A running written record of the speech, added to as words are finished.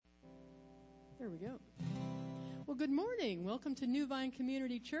There we go. Well, good morning. Welcome to New Vine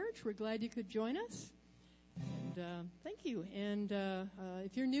Community Church. We're glad you could join us. And thank you. And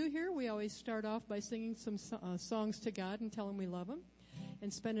if you're new here, we always start off by singing some songs to God and tell Him we love Him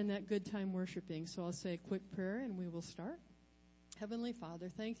and spending that good time worshiping. So I'll say a quick prayer and we will start. Heavenly Father,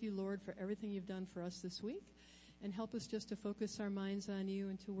 thank you, Lord, for everything you've done for us this week. And help us just to focus our minds on you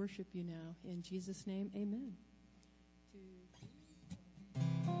and to worship you now. In Jesus' name, amen.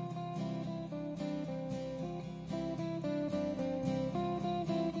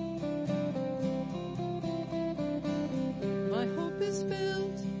 My hope is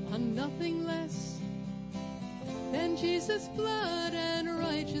built on nothing less than Jesus' blood and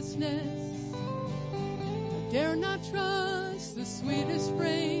righteousness. I dare not trust the sweetest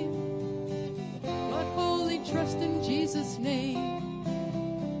frame, but wholly trust in Jesus' name.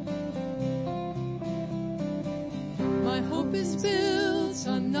 My hope is built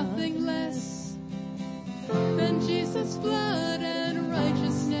on nothing less than Jesus' blood and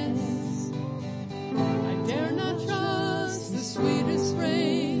righteousness. I dare not trust the sweetest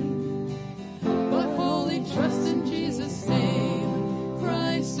frame, but wholly trust in Jesus' name.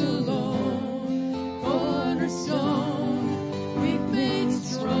 Christ alone, cornerstone, we've made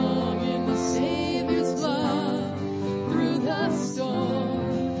strong in the Savior's blood. Through the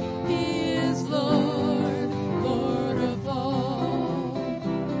storm, He is Lord, Lord of all.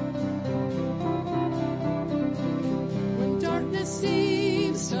 When darkness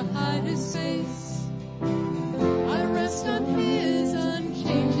seems to hide His face, I rest on His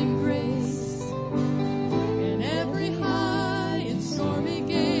unchanging grace. In every high and stormy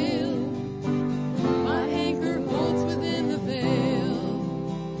gale, my anchor holds within the veil.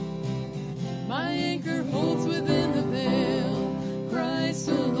 My anchor holds within the veil. Christ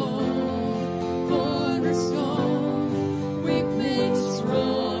alone, cornerstone, we've made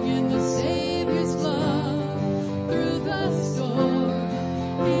strong in the Savior's blood. Through the storm,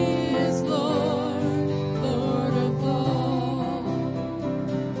 He is Lord, Lord of all.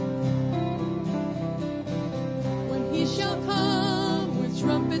 When He shall come with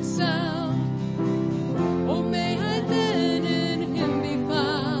trumpet sound, oh, may I then in Him be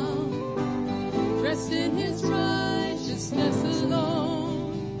found, dressed in His righteousness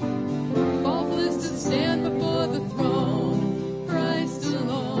alone, faultless to stand before the throne. Christ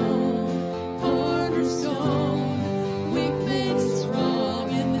alone, cornerstone, we've made strong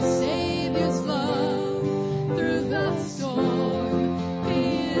in the Savior's love. Through the storm,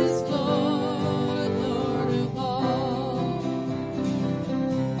 He is Lord, Lord of all.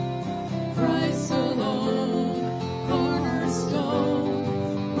 Christ alone,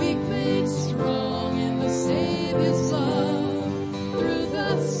 cornerstone, we've made strong in the Savior's love. Through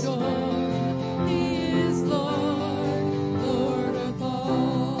the storm, He is Lord, Lord of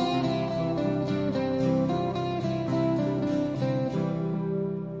all.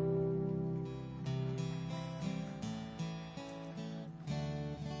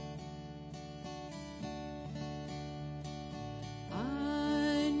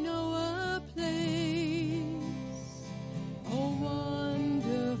 I know a place, a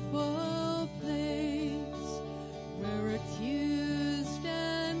wonderful place, where accused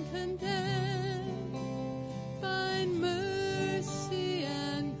and condemned find mercy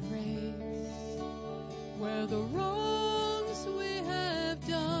and grace, where the wrongs we have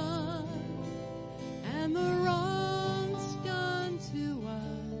done and the wrongs done to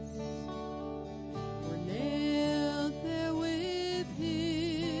us were nailed there with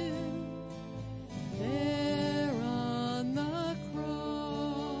Him, there on the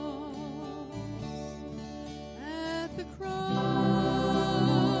cross. At the cross,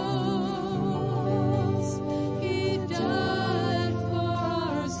 He died for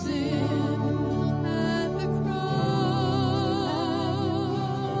our sin. At the cross,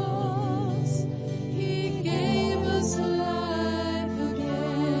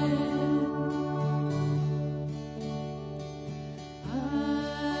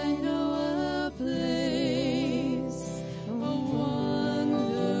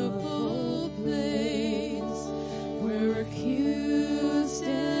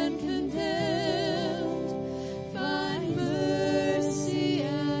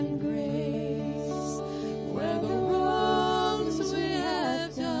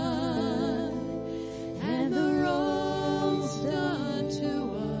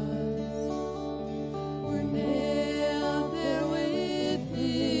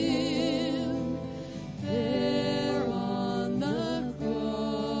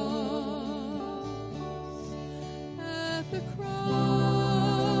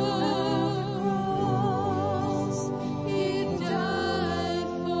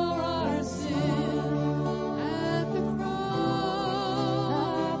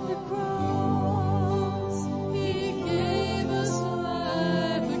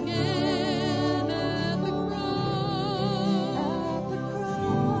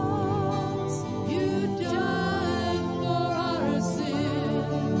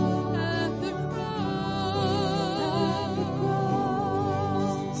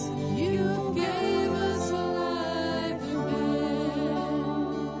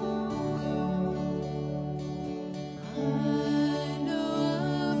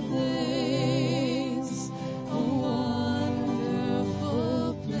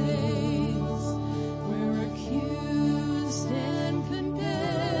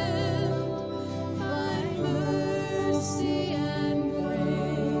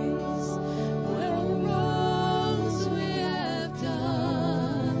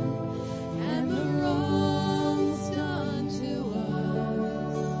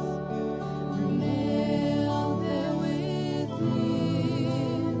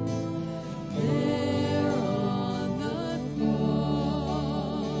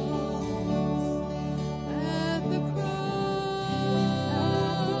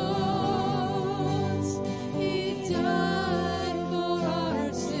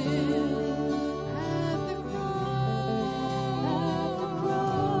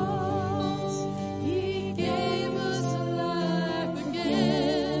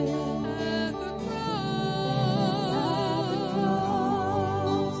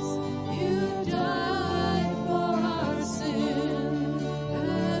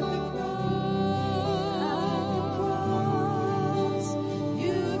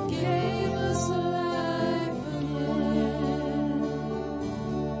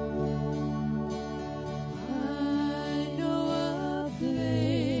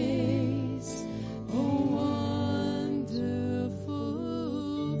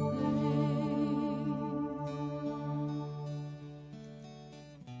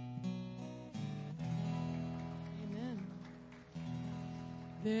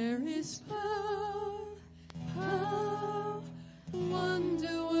 There is power,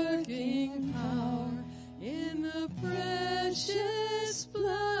 wonder-working power in the precious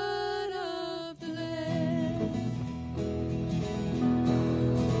blood of the Lamb.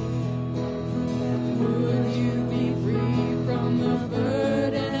 Would you be free from the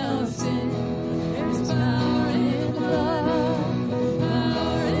burden of sin? There's power in the blood,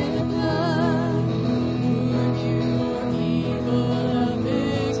 power in the blood. Would you or evil a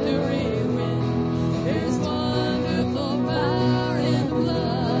victory win? There's wonderful power in the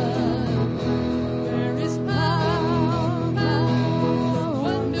blood. There is power,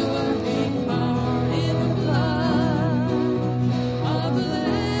 wonder-working power in the blood of the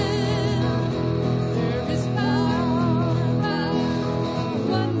Lamb. There is power,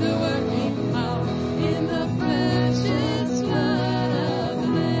 wonder-working power in the precious blood of the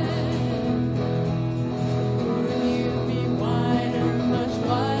Lamb. Would you be whiter, much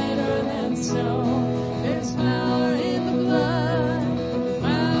whiter than snow? There's power in the blood,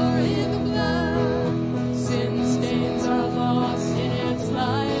 power in the blood. Sin stains are lost in its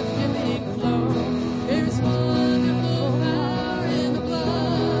life-giving flow. There's wonderful power in the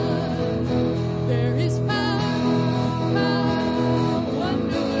blood. There is power,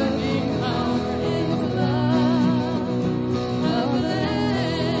 wonder-working power in the blood of the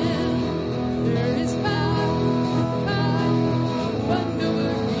Lamb. There is power,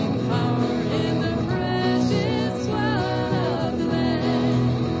 wonder-working power in the precious blood of the Lamb.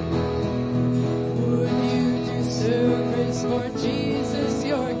 Would you do service for Jesus,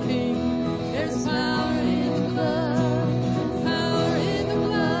 your King? There's power in the blood, power in the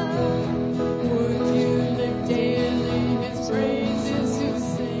blood. Would you live daily His praises to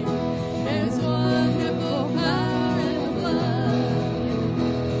sing? There's wonderful power in the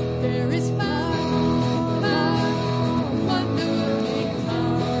blood. There is power, wonder-working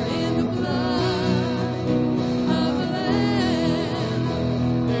power in the blood of the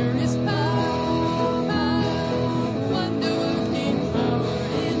Lamb. There is power, wonder-working power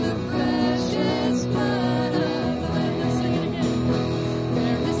in the precious blood of the Lamb. Let's sing it again.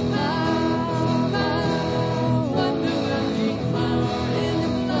 There is power, wonder-working power in the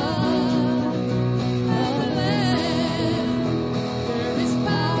blood of the Lamb. There is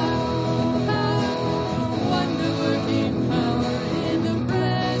power, wonder-working power in the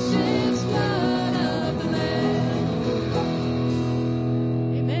precious blood of the Lamb.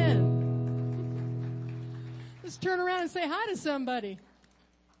 Amen. Let's turn around and say hi to somebody.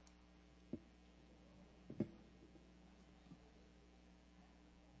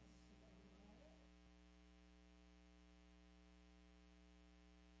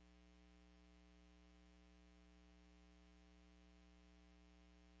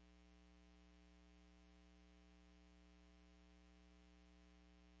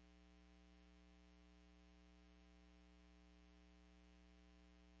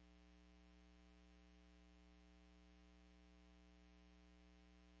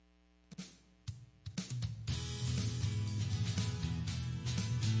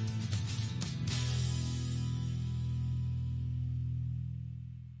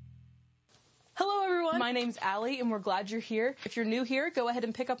 Hello everyone, my name's Allie and we're glad you're here. If you're new here, go ahead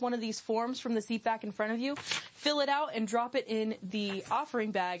and pick up one of these forms from the seat back in front of you, fill it out and drop it in the offering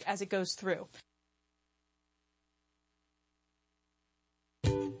bag as it goes through.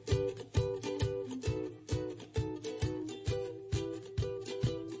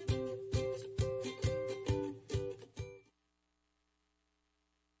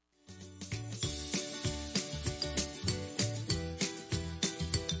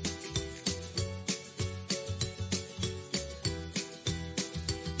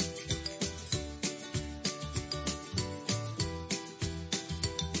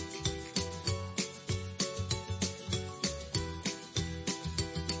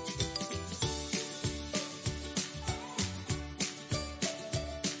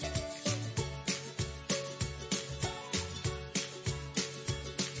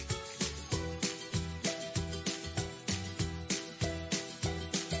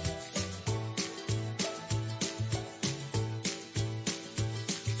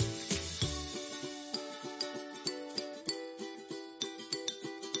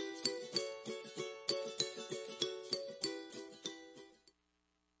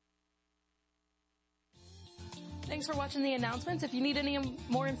 Thanks for watching the announcements. If you need any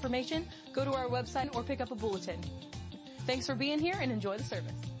more information, go to our website or pick up a bulletin. Thanks for being here and enjoy the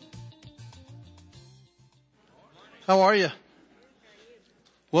service. How are you?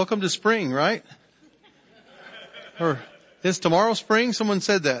 Welcome to spring, right? Or is tomorrow spring? Someone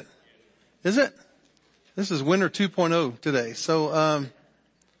said that. Is it? This is winter 2.0 today. So,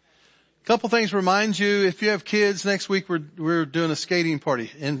 Couple things to remind you, if you have kids, next week we're doing a skating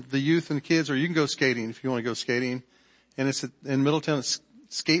party, and the youth and the kids, or you can go skating if you want to go skating. And it's in Middletown, it's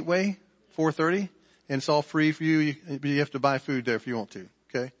Skateway, 4:30, and it's all free for you. You have to buy food there if you want to,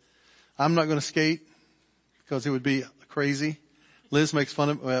 okay? I'm not going to skate because it would be crazy. Liz makes fun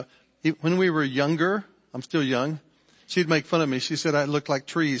of, well, when we were younger, I'm still young, she'd make fun of me. She said I looked like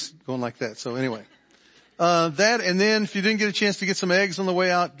trees going like that. So anyway, that, and then if you didn't get a chance to get some eggs on the way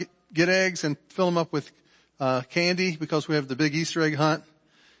out, get eggs and fill them up with candy because we have the big Easter egg hunt.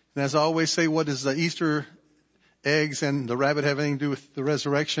 And as I always say, what does the Easter eggs and the rabbit have anything to do with the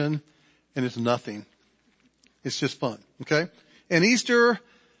resurrection? And it's nothing. It's just fun. Okay. And Easter,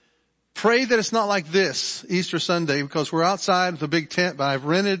 pray that it's not like this Easter Sunday because we're outside with a big tent, but I've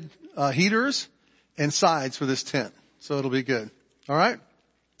rented heaters and sides for this tent. So it'll be good. All right.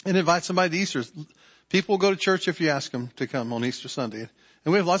 And invite somebody to Easter. People will go to church if you ask them to come on Easter Sunday.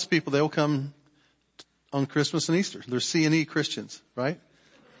 And we have lots of people, they'll come on Christmas and Easter. They're C&E Christians, right?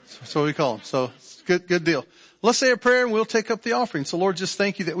 That's what we call them. So it's good deal. Let's say a prayer and we'll take up the offering. So Lord, just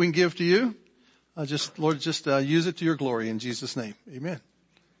thank you that we can give to you. Lord, use it to your glory in Jesus' name. Amen.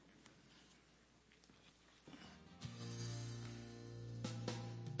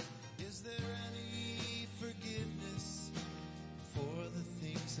 Is there any forgiveness for the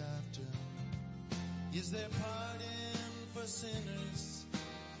things I've done? Is there pardon for sinners?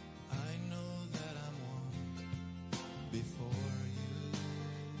 I know that I'm one before you.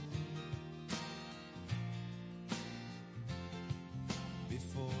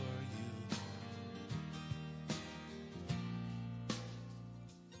 Before you.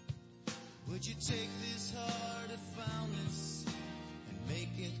 Would you take this heart of foulness and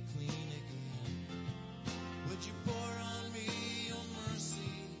make it clean again? Would you pour on me your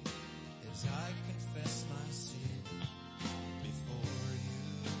mercy as I confess my sin before you?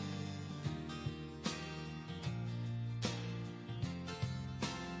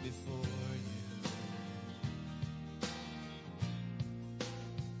 Before you.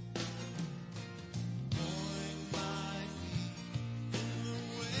 Anoint my feet in the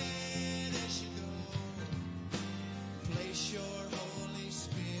way they should go. Place your Holy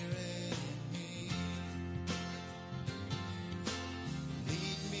Spirit in me.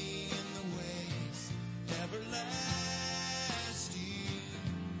 Lead me in the ways everlasting.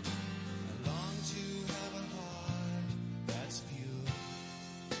 I long to have a heart that's pure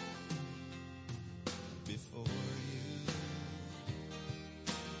before you.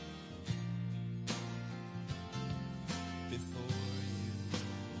 Before you.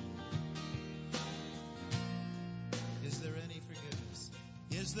 Is there any forgiveness?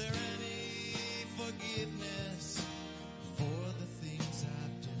 Is there any forgiveness for the things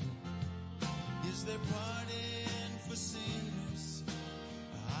I've done? Is there pardon for sinners?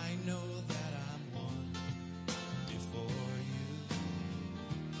 I know that I'm one before you.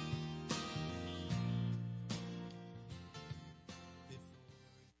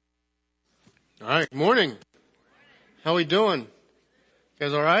 All right, good morning. How we doing? You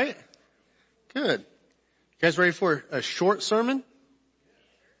guys all right? Good. You guys ready for a short sermon?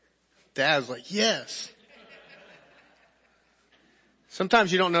 Dad's like, yes.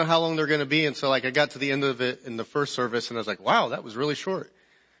 Sometimes you don't know how long they're going to be, and so like I got to the end of it in the first service, and I was like, wow, that was really short.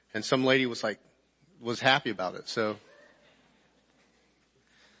 And some lady was happy about it. So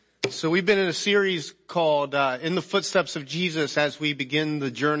we've been in a series called In the Footsteps of Jesus as we begin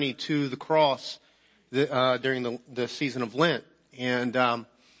the journey to the cross during the season of Lent. And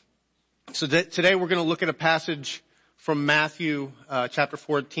today we're going to look at a passage from Matthew chapter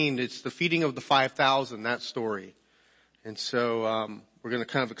 14. It's the feeding of the 5,000, that story. And so we're going to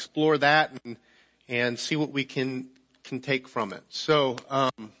kind of explore that and see what we can take from it. So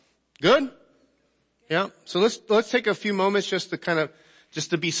good? Yeah. So let's take a few moments just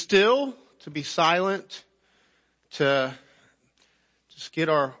to be still, to be silent, to just get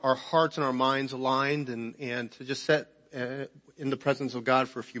our hearts and our minds aligned and to just sit in the presence of God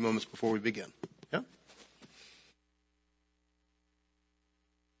for a few moments before we begin. Yeah?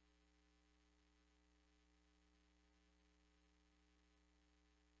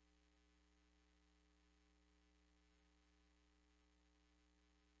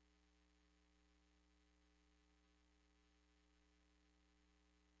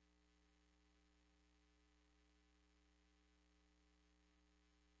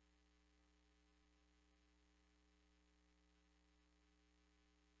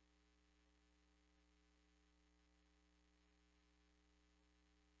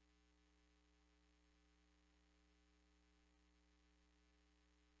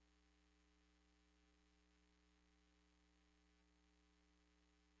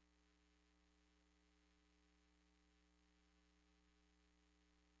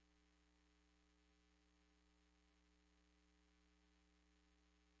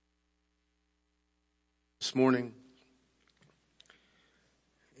 this morning.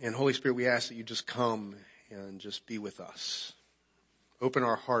 And Holy Spirit, we ask that you just come and just be with us. Open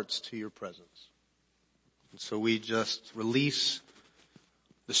our hearts to your presence. And so we just release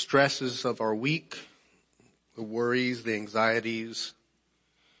the stresses of our week, the worries, the anxieties.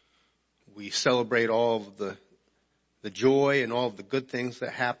 We celebrate all of the joy and all of the good things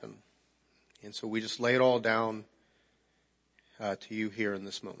that happen. And so we just lay it all down to you here in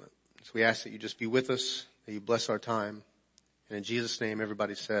this moment. So we ask that you just be with us, that you bless our time. And in Jesus' name,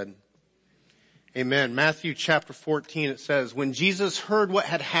 everybody said, amen. Matthew chapter 14, it says, when Jesus heard what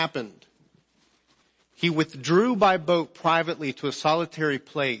had happened, he withdrew by boat privately to a solitary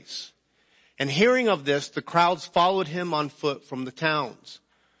place. And hearing of this, the crowds followed him on foot from the towns.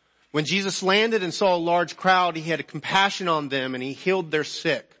 When Jesus landed and saw a large crowd, he had compassion on them and he healed their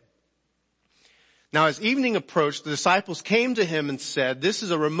sick. Now as evening approached, the disciples came to him and said, this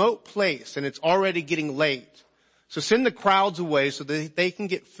is a remote place and it's already getting late. So send the crowds away so that they can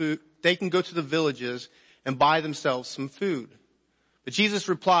get food. They can go to the villages and buy themselves some food. But Jesus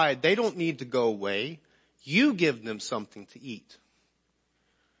replied, they don't need to go away. You give them something to eat.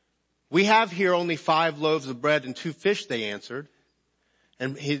 We have here only 5 loaves of bread and 2 fish, they answered.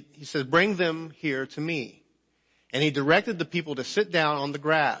 And he said, bring them here to me. And he directed the people to sit down on the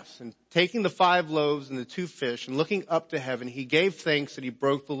grass. And taking the 5 loaves and the 2 fish and looking up to heaven, he gave thanks and he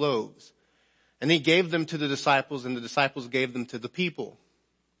broke the loaves. And he gave them to the disciples and the disciples gave them to the people.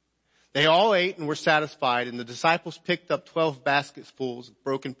 They all ate and were satisfied, and the disciples picked up 12 basketfuls of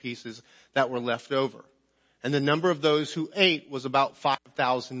broken pieces that were left over. And the number of those who ate was about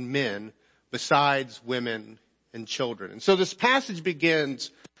 5,000 men, besides women and children. And so this passage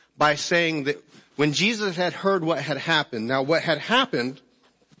begins by saying that when Jesus had heard what had happened, now what had happened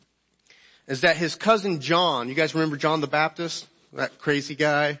is that his cousin John, you guys remember John the Baptist? That crazy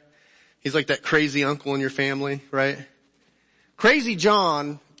guy? He's like that crazy uncle in your family, right? Crazy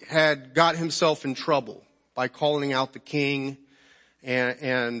John had got himself in trouble by calling out the king,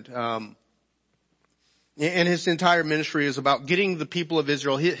 and his entire ministry is about getting the people of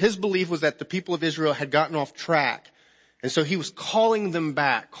Israel. His belief was that the people of Israel had gotten off track, and so he was calling them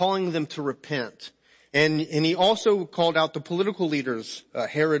back, calling them to repent. And he also called out the political leaders,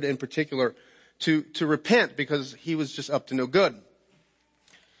 Herod in particular, to repent because he was just up to no good.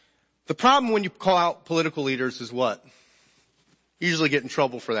 The problem when you call out political leaders is what? You usually get in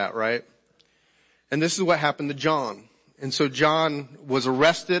trouble for that, right? And this is what happened to John. And so John was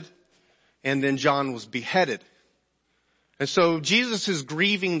arrested, and then John was beheaded. And so Jesus is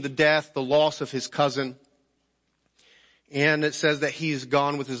grieving the death, the loss of his cousin. And it says that he's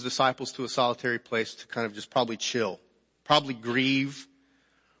gone with his disciples to a solitary place to kind of just probably chill, probably grieve,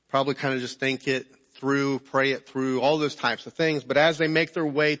 probably kind of just think it through, pray it through, all those types of things. But as they make their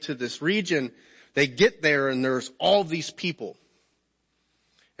way to this region, they get there and there's all these people.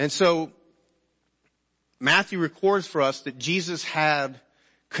 And so Matthew records for us that Jesus had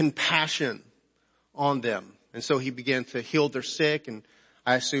compassion on them. And so he began to heal their sick and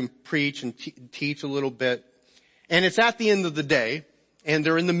I assume preach and teach a little bit. And it's at the end of the day and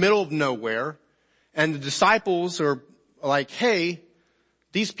they're in the middle of nowhere and the disciples are like, hey,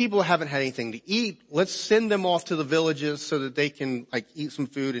 these people haven't had anything to eat. Let's send them off to the villages so that they can like eat some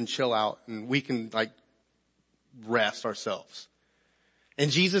food and chill out and we can like rest ourselves.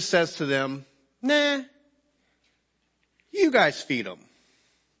 And Jesus says to them, nah, you guys feed them.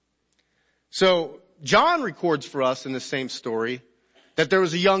 So John records for us in the same story that there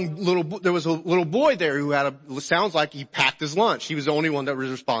was a little boy there who sounds like he packed his lunch. He was the only one that was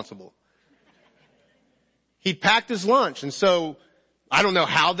responsible. He packed his lunch. And so I don't know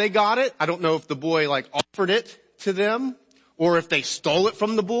how they got it. I don't know if the boy like offered it to them or if they stole it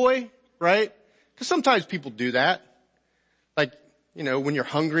from the boy, right? Because sometimes people do that. Like, you know, when you're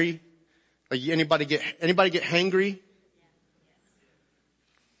hungry, like anybody get hangry?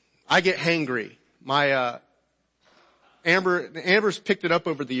 I get hangry. My, Amber's picked it up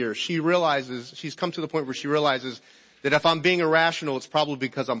over the years. She's come to the point where she realizes that if I'm being irrational, it's probably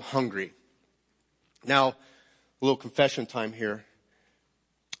because I'm hungry. Now, a little confession time here.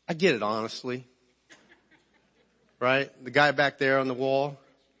 I get it, honestly. Right? The guy back there on the wall,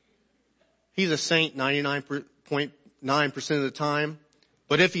 he's a saint 99.9% of the time.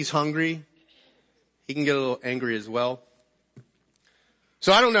 But if he's hungry, he can get a little angry as well.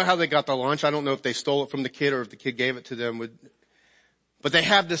 So I don't know how they got the lunch. I don't know if they stole it from the kid or if the kid gave it to them. But they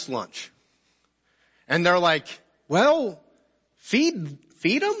have this lunch. And they're like, well, feed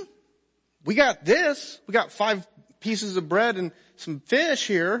them. We got this. We got 5 pieces of bread and some fish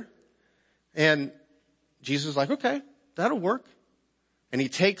here. And Jesus is like, okay, that'll work. And he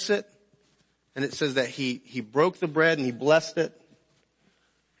takes it And it says that he broke the bread and he blessed it.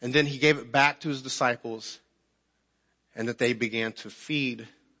 And then he gave it back to his disciples, and that they began to feed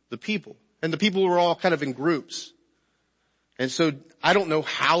the people. And the people were all kind of in groups. And so I don't know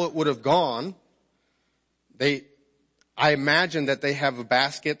how it would have gone. I imagine that they have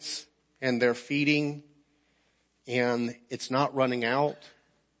baskets and they're feeding and it's not running out.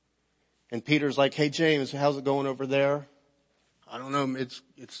 And Peter's like, hey James, how's it going over there? I don't know,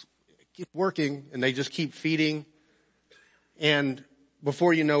 it's working. And they just keep feeding. And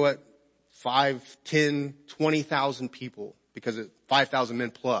before you know it, 5, 10, 20,000 people, because 5,000 men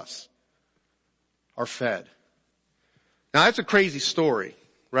plus, are fed. Now that's a crazy story,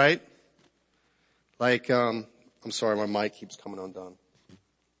 right? Like, I'm sorry, my mic keeps coming undone.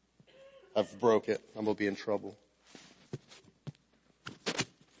 I've broke it. I'm gonna be in trouble.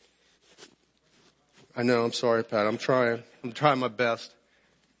 I know, I'm sorry, Pat. I'm trying my best.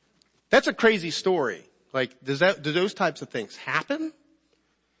 That's a crazy story. Like, do those types of things happen?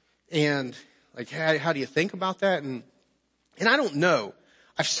 And like, how do you think about that? And I don't know.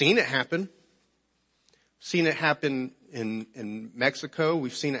 I've seen it happen. Seen it happen in Mexico.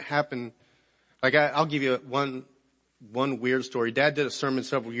 We've seen it happen. Like, I'll give you one weird story. Dad did a sermon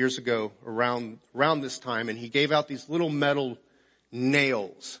several years ago around this time, and he gave out these little metal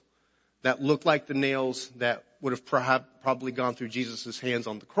nails that looked like the nails that would have probably gone through Jesus' hands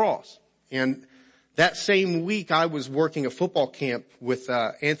on the cross. And that same week, I was working a football camp with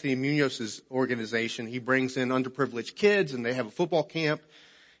Anthony Munoz's organization. He brings in underprivileged kids, and they have a football camp.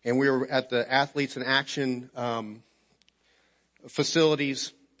 And we were at the Athletes in Action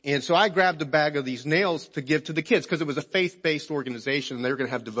facilities. And so I grabbed a bag of these nails to give to the kids, because it was a faith-based organization, and they were going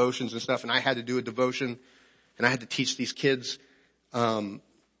to have devotions and stuff. And I had to do a devotion, and I had to teach these kids some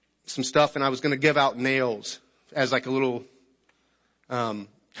stuff. And I was going to give out nails as like a little kind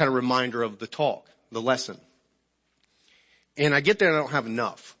of reminder of the talk. The lesson. And I get there and I don't have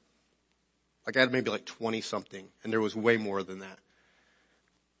enough. Like I had maybe like 20 something, and there was way more than that.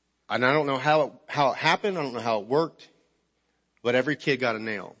 And I don't know how it happened. I don't know how it worked, but every kid got a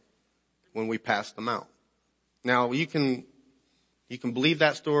nail when we passed them out. Now you can believe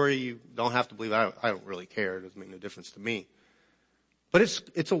that story. You don't have to believe it. I don't really care. It doesn't make no difference to me. But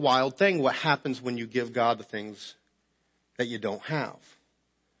it's a wild thing. What happens when you give God the things that you don't have?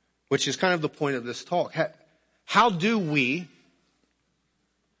 Which is kind of the point of this talk. How do we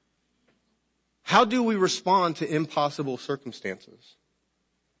respond to impossible circumstances?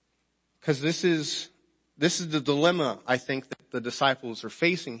 Because this is the dilemma I think that the disciples are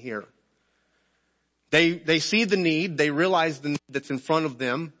facing here. They see the need, they realize the need that's in front of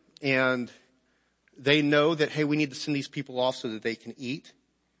them, and they know that, hey, we need to send these people off so that they can eat.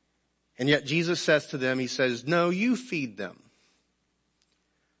 And yet Jesus says to them, he says, no, you feed them.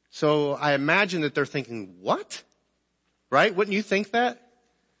 So I imagine that they're thinking, what? Right? Wouldn't you think that?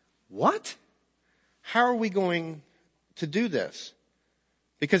 What? How are we going to do this?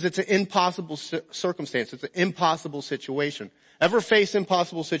 Because it's an impossible circumstance. It's an impossible situation. Ever face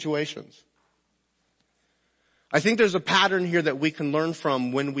impossible situations? I think there's a pattern here that we can learn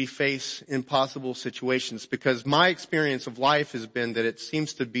from when we face impossible situations, because my experience of life has been that it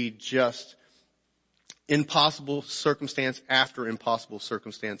seems to be just impossible circumstance after impossible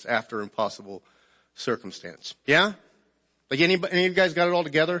circumstance after impossible circumstance. Yeah? Like any of you guys got it all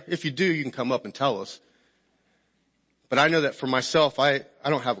together? If you do, you can come up and tell us. But I know that for myself, I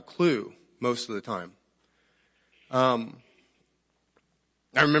don't have a clue most of the time. I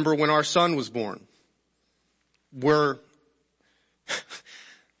remember when our son was born.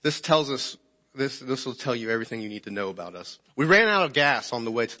 This will tell you everything you need to know about us. We ran out of gas on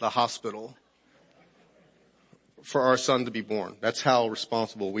the way to the hospital for our son to be born. That's how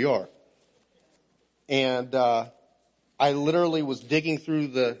responsible we are. And I literally was digging through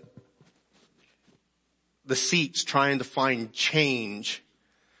the seats trying to find change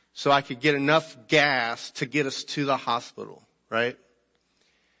so I could get enough gas to get us to the hospital, right?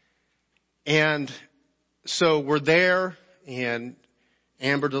 And so we're there, and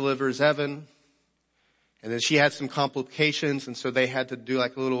Amber delivers Evan, and then she had some complications, and so they had to do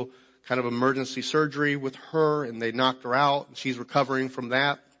like a little kind of emergency surgery with her, and they knocked her out, and she's recovering from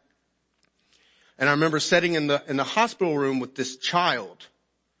that. And I remember sitting in the hospital room with this child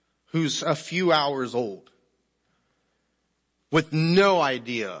who's a few hours old with no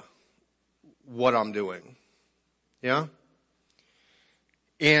idea what I'm doing. Yeah?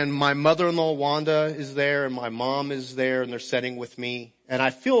 And my mother-in-law, Wanda, is there, and my mom is there, and they're sitting with me. And I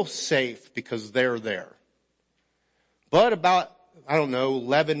feel safe because they're there. But about,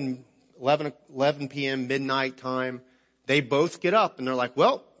 11 p.m., midnight time, they both get up, and they're like,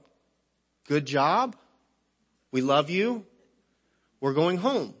 well, good job. We love you. We're going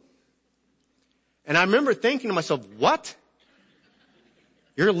home. And I remember thinking to myself, what?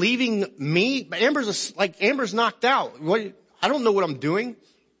 You're leaving me? Amber's knocked out. What? I don't know what I'm doing.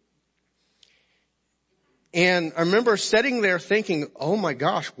 And I remember sitting there thinking, oh my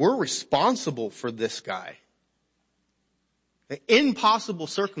gosh, we're responsible for this guy. An impossible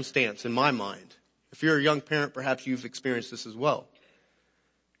circumstance in my mind. If you're a young parent, perhaps you've experienced this as well.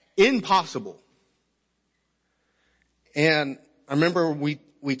 Impossible. And I remember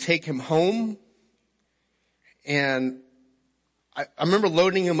we take him home, and I remember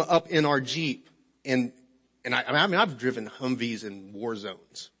loading him up in our Jeep, and I've driven Humvees in war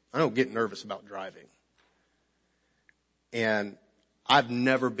zones. I don't get nervous about driving. And I've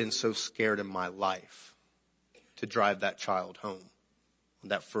never been so scared in my life to drive that child home on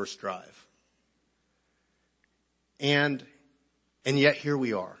that first drive. And yet here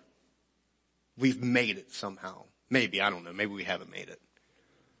we are. We've made it somehow. Maybe, I don't know. Maybe we haven't made it.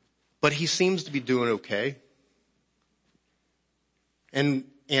 But he seems to be doing okay. And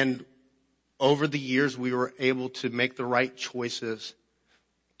over the years, we were able to make the right choices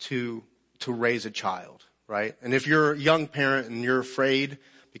to raise a child, right? And if you're a young parent and you're afraid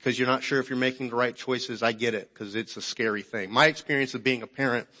because you're not sure if you're making the right choices, I get it, because it's a scary thing. My experience of being a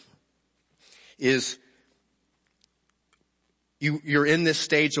parent is you're in this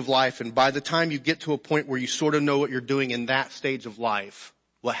stage of life, and by the time you get to a point where you sort of know what you're doing in that stage of life,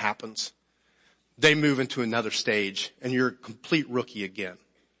 what happens? They move into another stage, and you're a complete rookie again.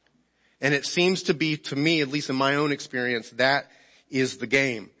 And it seems to be, to me, at least in my own experience, that is the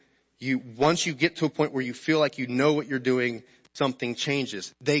game. Once you get to a point where you feel like you know what you're doing, something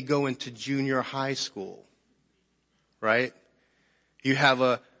changes. They go into junior high school, right? You have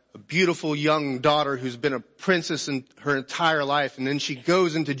a beautiful young daughter who's been a princess in her entire life, and then she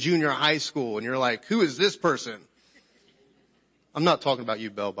goes into junior high school, and you're like, who is this person? I'm not talking about you,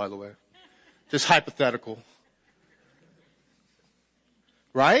 Belle, by the way. Just hypothetical.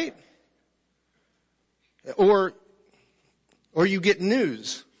 Right? Or you get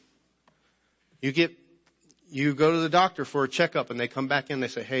news. You go to the doctor for a checkup, and they come back in, they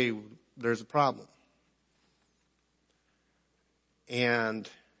say, hey, there's a problem. And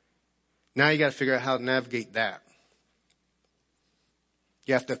now you got to figure out how to navigate that.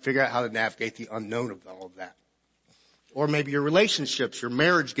 You have to figure out how to navigate the unknown of all of that. Or maybe your relationships, your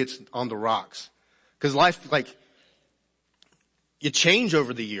marriage gets on the rocks. Because life, you change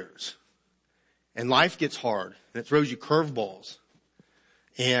over the years. And life gets hard. And it throws you curveballs.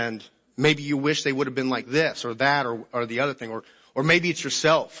 And maybe you wish they would have been like this or that or the other thing. Or maybe it's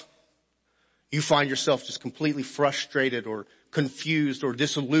yourself. You find yourself just completely frustrated or confused or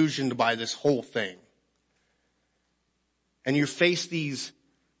disillusioned by this whole thing. And you face these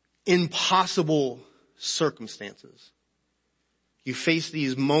impossible circumstances. You face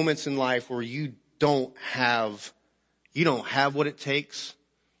these moments in life where you don't have what it takes.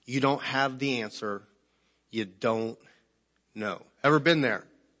 You don't have the answer. You don't know. Ever been there?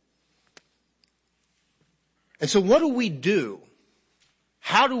 And so what do we do?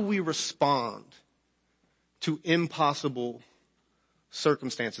 How do we respond to impossible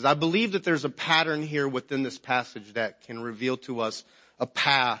circumstances? I believe that there's a pattern here within this passage that can reveal to us a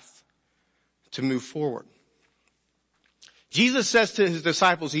path to move forward. Jesus says to his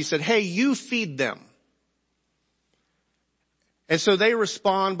disciples, he said, hey, you feed them. And so they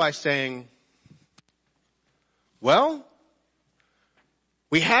respond by saying, well,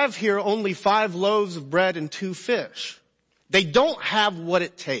 we have here only 5 loaves of bread and 2 fish. They don't have what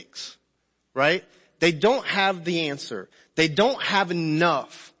it takes, right? They don't have the answer. They don't have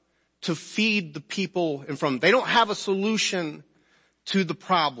enough to feed the people in front of them. They don't have a solution to the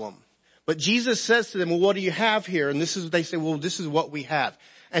problem. But Jesus says to them, well, what do you have here? And they say, well, this is what we have.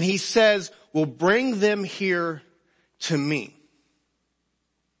 And he says, well, bring them here to me.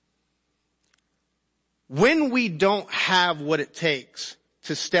 When we don't have what it takes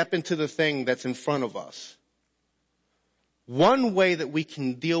to step into the thing that's in front of us, one way that we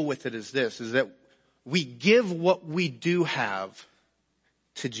can deal with it is that we give what we do have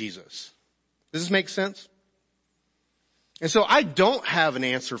to Jesus. Does this make sense? And so I don't have an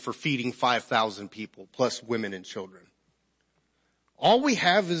answer for feeding 5,000 people plus women and children. All we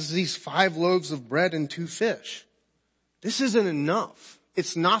have is these 5 loaves of bread and 2 fish. This isn't enough.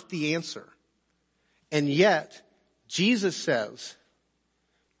 It's not the answer. And yet, Jesus says,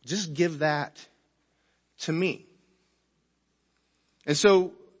 just give that to me. And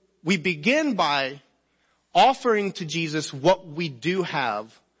so we begin by offering to Jesus what we do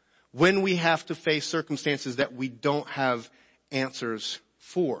have when we have to face circumstances that we don't have answers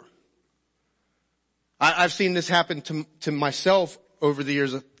for. I've seen this happen to myself over the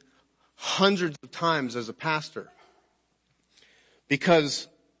years hundreds of times as a pastor. Because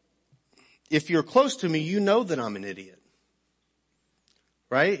if you're close to me, you know that I'm an idiot.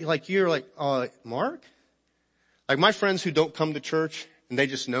 Right? Like you're like, Mark? Like my friends who don't come to church and they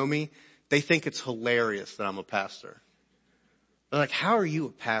just know me, they think it's hilarious that I'm a pastor. They're like, how are you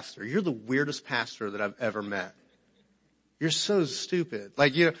a pastor? You're the weirdest pastor that I've ever met. You're so stupid.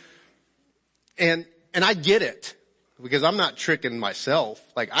 Like, you know, and I get it because I'm not tricking myself.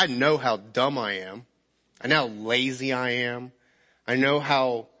 Like I know how dumb I am. I know how lazy I am. I know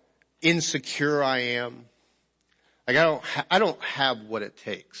how insecure I am. Like I don't have what it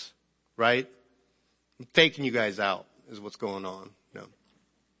takes, right? I'm faking you guys out is what's going on. No.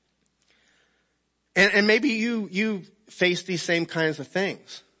 And maybe you face these same kinds of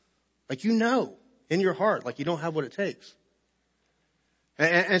things. Like you know in your heart, like you don't have what it takes.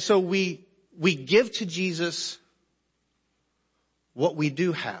 And so we give to Jesus what we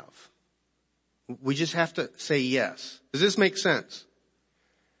do have. We just have to say yes. Does this make sense?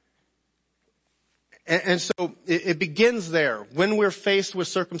 And so it begins there. When we're faced with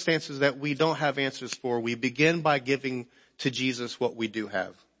circumstances that we don't have answers for, we begin by giving to Jesus what we do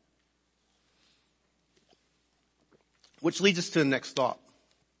have. Which leads us to the next thought.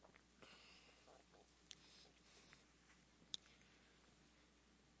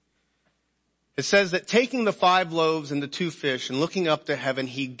 It says that taking the 5 loaves and the 2 fish and looking up to heaven,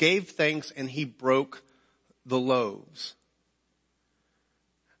 he gave thanks and he broke the loaves.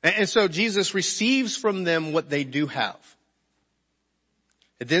 And so Jesus receives from them what they do have.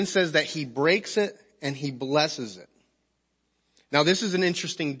 It then says that he breaks it and he blesses it. Now this is an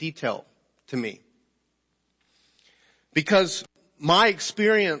interesting detail to me. Because my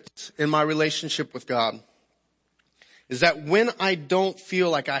experience in my relationship with God is that when I don't feel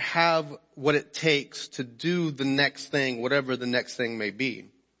like I have what it takes to do the next thing, whatever the next thing may be,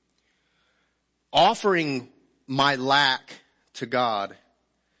 offering my lack to God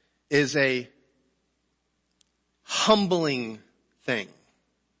is a humbling thing,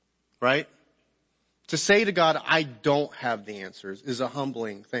 right? To say to God, I don't have the answers is a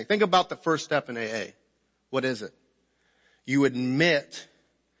humbling thing. Think about the first step in AA. What is it? You admit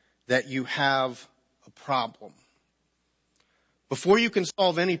that you have a problem. Before you can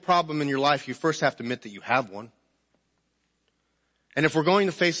solve any problem in your life, you first have to admit that you have one. And if we're going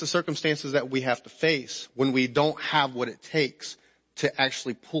to face the circumstances that we have to face when we don't have what it takes to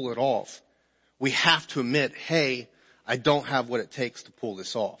actually pull it off, we have to admit, hey, I don't have what it takes to pull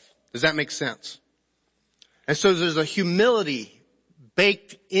this off. Does that make sense? And so there's a humility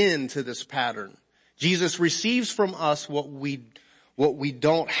baked into this pattern. Jesus receives from us what we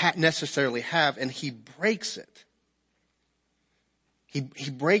don't necessarily have, and he breaks it. He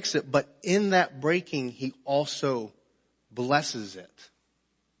breaks it, but in that breaking, he also blesses it.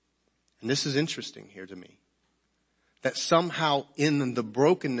 And this is interesting here to me. That somehow in the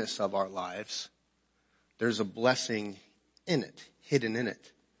brokenness of our lives, there's a blessing in it, hidden in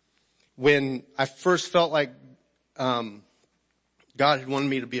it. When I first felt like God had wanted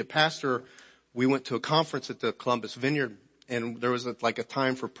me to be a pastor, we went to a conference at the Columbus Vineyard, and there was a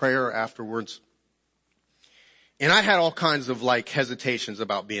time for prayer afterwards. And I had all kinds of hesitations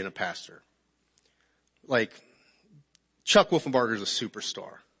about being a pastor. Like, Chuck Wolfenbarger's a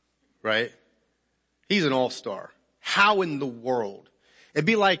superstar, right? He's an all-star. How in the world? It'd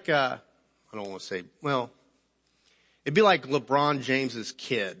be like, I don't want to say, it'd be like LeBron James's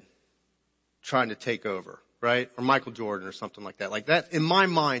kid trying to take over, right? Or Michael Jordan or something like that. Like that, in my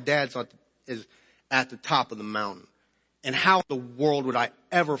mind, Dad's is at the top of the mountain. And how in the world would I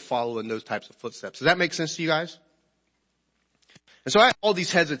ever follow in those types of footsteps? Does that make sense to you guys? And so I had all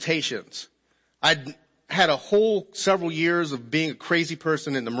these hesitations. I'd had a whole several years of being a crazy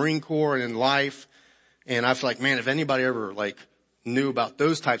person in the Marine Corps and in life. And I feel like, man, if anybody ever knew about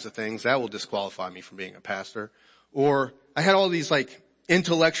those types of things, that will disqualify me from being a pastor. Or I had all these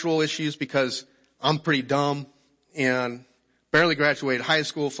intellectual issues because I'm pretty dumb and barely graduated high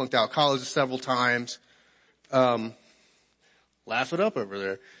school, flunked out of college several times. Laugh it up over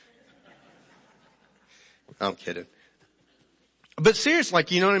there. I'm kidding. But seriously,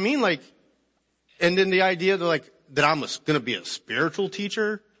 you know what I mean? And then the idea that I'm going to be a spiritual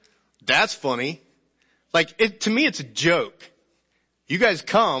teacher, that's funny. To me, it's a joke. You guys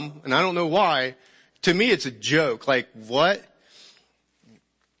come, and I don't know why. To me, it's a joke. What?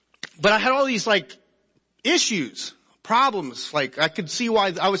 But I had all these issues, problems. I could see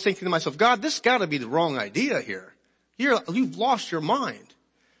why I was thinking to myself, God, this got to be the wrong idea here. You've lost your mind.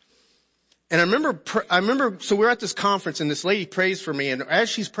 And I remember, so we're at this conference and this lady prays for me, and as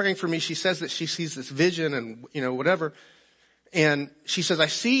she's praying for me, she says that she sees this vision and, whatever. And she says, I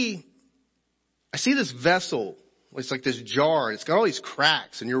see this vessel. It's like this jar. It's got all these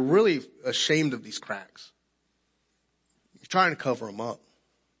cracks, and you're really ashamed of these cracks. You're trying to cover them up.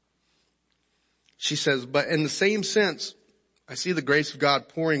 She says, but in the same sense, I see the grace of God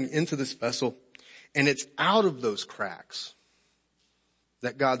pouring into this vessel, and it's out of those cracks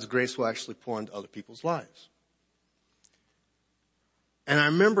that God's grace will actually pour into other people's lives. And I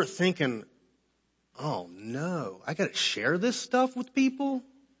remember thinking, oh no, I gotta share this stuff with people?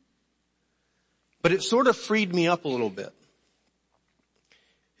 But it sort of freed me up a little bit.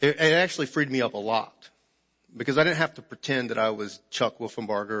 It actually freed me up a lot. Because I didn't have to pretend that I was Chuck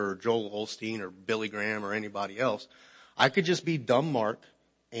Wolfenbarger or Joel Osteen or Billy Graham or anybody else. I could just be dumb Mark,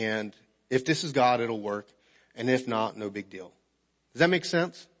 and if this is God, it'll work. And if not, no big deal. Does that make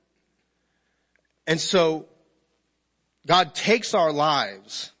sense? And so, God takes our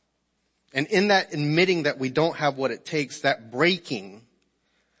lives, and in that admitting that we don't have what it takes, that breaking,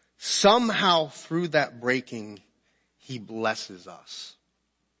 somehow through that breaking, He blesses us.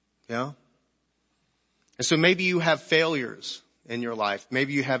 Yeah? And so maybe you have failures in your life.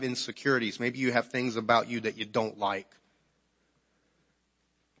 Maybe you have insecurities. Maybe you have things about you that you don't like.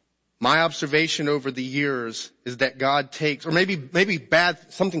 My observation over the years is that God takes, or maybe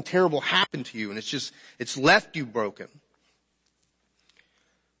something terrible happened to you and it's left you broken.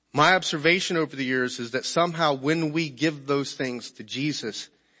 My observation over the years is that somehow when we give those things to Jesus,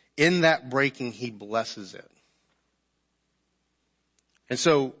 in that breaking, He blesses it. And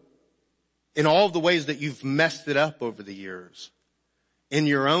so, in all of the ways that you've messed it up over the years, in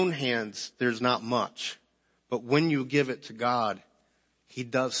your own hands, there's not much. But when you give it to God, He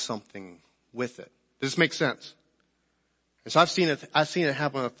does something with it. Does this make sense? And so I've seen it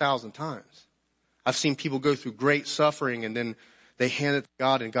happen 1,000 times. I've seen people go through great suffering and then they hand it to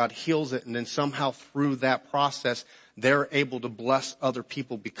God and God heals it, and then somehow through that process, they're able to bless other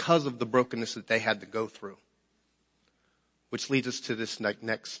people because of the brokenness that they had to go through. Which leads us to this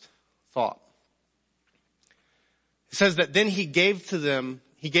next thought. It says that then He gave them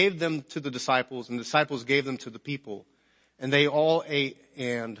to the disciples, and the disciples gave them to the people. And they all ate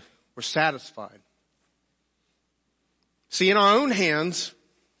and were satisfied. See, in our own hands,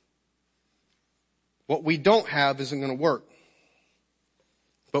 what we don't have isn't going to work.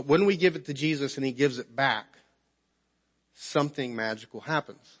 But when we give it to Jesus and He gives it back, something magical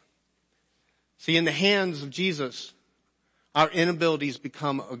happens. See, in the hands of Jesus, our inabilities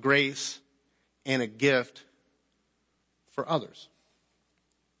become a grace and a gift for others.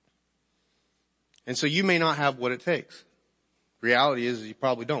 And so you may not have what it takes. Reality is you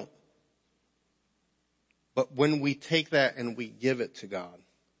probably don't. But when we take that and we give it to God,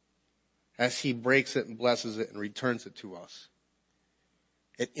 as He breaks it and blesses it and returns it to us,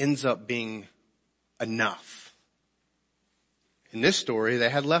 it ends up being enough. In this story, they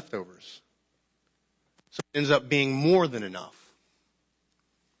had leftovers. So it ends up being more than enough.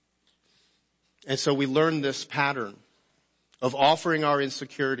 And so we learn this pattern of offering our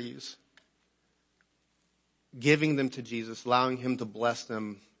insecurities, giving them to Jesus, allowing Him to bless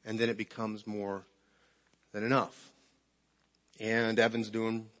them, and then it becomes more than enough. And Evan's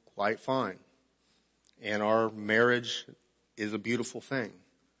doing quite fine. And our marriage is a beautiful thing.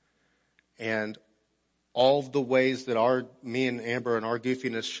 And all of the ways that me and Amber and our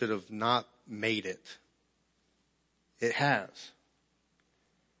goofiness should have not made it, it has.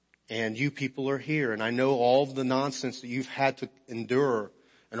 And you people are here, and I know all of the nonsense that you've had to endure,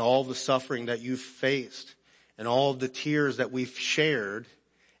 and all the suffering that you've faced, and all of the tears that we've shared,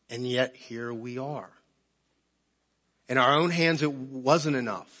 and yet here we are. In our own hands, it wasn't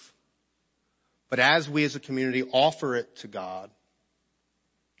enough. But as we as a community offer it to God,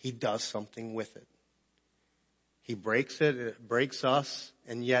 He does something with it. He breaks it, it breaks us,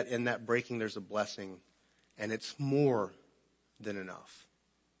 and yet in that breaking there's a blessing, and it's more than enough.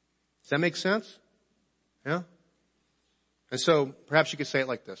 Does that make sense? Yeah? And so perhaps you could say it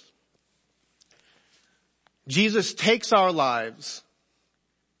like this. Jesus takes our lives,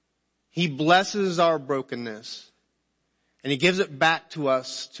 He blesses our brokenness, and He gives it back to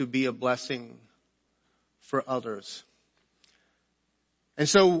us to be a blessing for others. And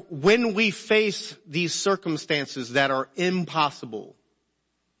so when we face these circumstances that are impossible,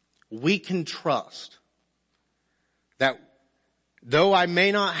 we can trust that though I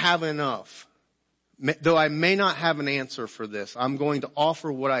may not have enough, though I may not have an answer for this, I'm going to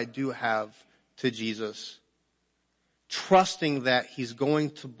offer what I do have to Jesus, trusting that He's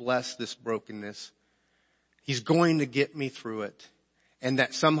going to bless this brokenness. He's going to get me through it. and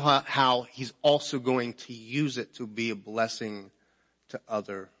that somehow he's also going to use it to be a blessing to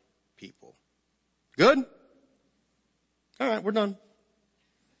other people. Good? All right, we're done.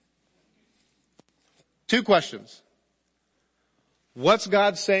 2 questions. What's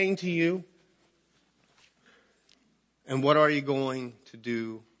God saying to you? And what are you going to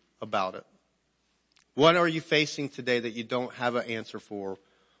do about it? What are you facing today that you don't have an answer for?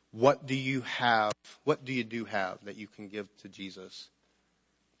 What do you have? What do you have that you can give to Jesus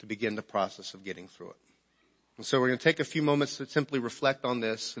to begin the process of getting through it? And so we're going to take a few moments to simply reflect on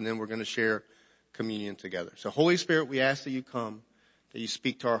this, and then we're going to share communion together. So Holy Spirit, we ask that you come, that you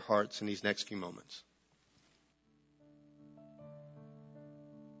speak to our hearts in these next few moments.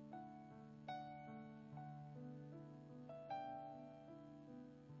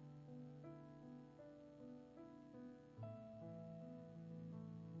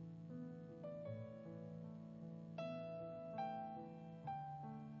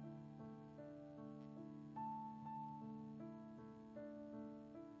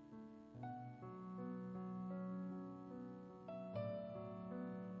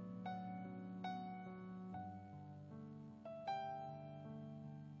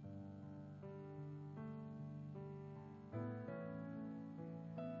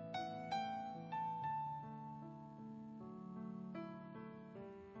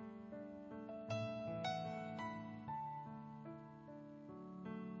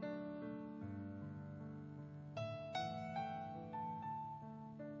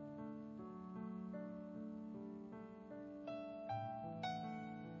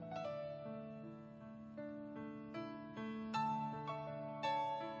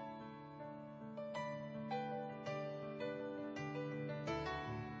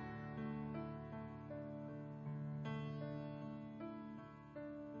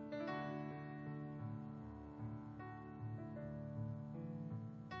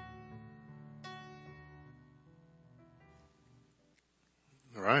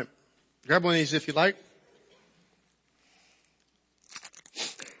 All right. Grab one of these if you like.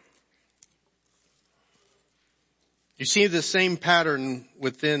 You see the same pattern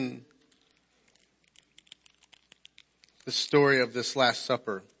within the story of this Last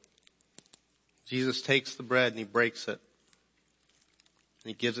Supper. Jesus takes the bread and he breaks it. And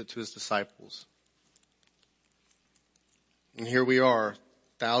he gives it to his disciples. And here we are,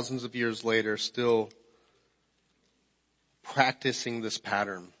 thousands of years later, still practicing this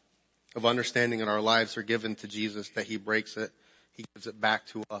pattern of understanding that our lives are given to Jesus, that he breaks it, he gives it back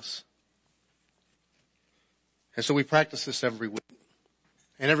to us. And so we practice this every week.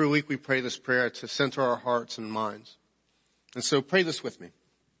 And every week we pray this prayer to center our hearts and minds. And so pray this with me.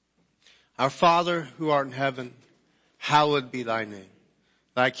 Our Father who art in heaven, hallowed be thy name.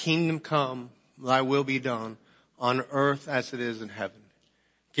 Thy kingdom come, thy will be done on earth as it is in heaven.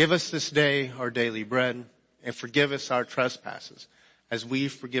 Give us this day our daily bread, and forgive us our trespasses as we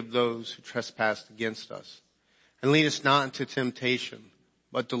forgive those who trespass against us. And lead us not into temptation,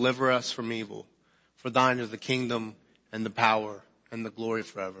 but deliver us from evil. For thine is the kingdom and the power and the glory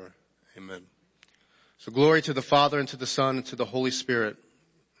forever. Amen. So glory to the Father and to the Son and to the Holy Spirit,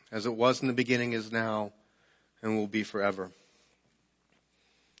 as it was in the beginning, is now, and will be forever.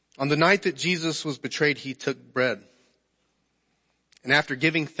 On the night that Jesus was betrayed, he took bread. And after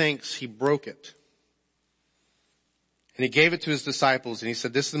giving thanks, he broke it. And he gave it to his disciples, and he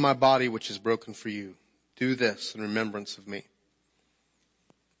said, "This is my body which is broken for you. Do this in remembrance of me."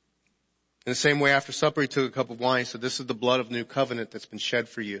 In the same way, after supper, he took a cup of wine. He said, "This is the blood of the new covenant that's been shed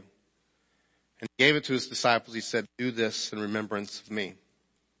for you." And he gave it to his disciples. He said, "Do this in remembrance of me."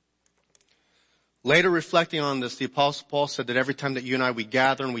 Later, reflecting on this, the Apostle Paul said that every time that you and I, we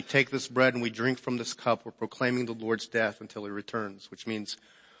gather and we take this bread and we drink from this cup, we're proclaiming the Lord's death until he returns, which means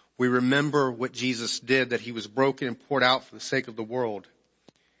we remember what Jesus did, that he was broken and poured out for the sake of the world.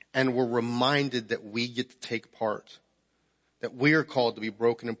 And we're reminded that we get to take part, that we are called to be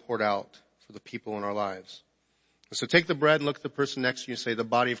broken and poured out for the people in our lives. And so take the bread and look at the person next to you and say, "The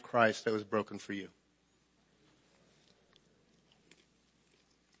body of Christ that was broken for you."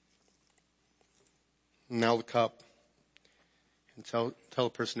 And now the cup. And tell the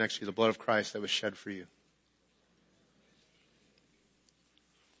person next to you, "The blood of Christ that was shed for you."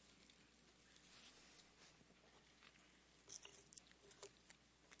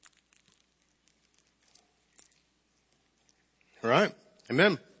 All right.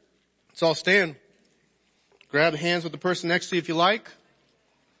 Amen. Let's all stand. Grab hands with the person next to you if you like.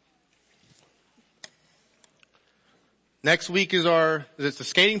 Next week is the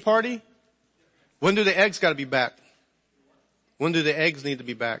skating party? When do the eggs got to be back? When do the eggs need to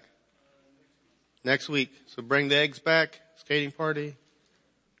be back? Next week. So bring the eggs back, skating party.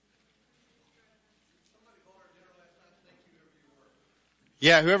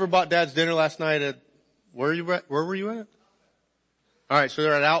 Yeah, whoever bought Dad's dinner last night at, where were you at? All right, so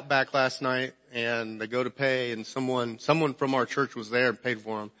they're at Outback last night, and they go to pay, and someone from our church was there and paid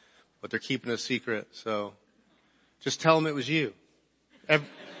for them, but they're keeping it a secret. So just tell them it was you.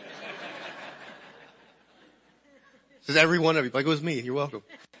 Says every one of you, like it was me. You're welcome.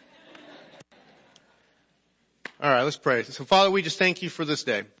 All right, let's pray. So Father, we just thank you for this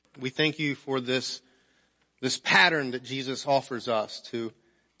day. We thank you for this pattern that Jesus offers us to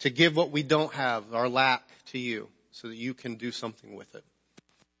give what we don't have, our lack, to you, so that you can do something with it.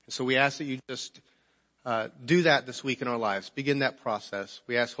 And so we ask that you just do that this week in our lives. Begin that process.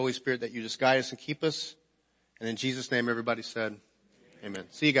 We ask, Holy Spirit, that you just guide us and keep us. And in Jesus' name, everybody said, amen.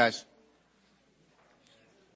 See you guys.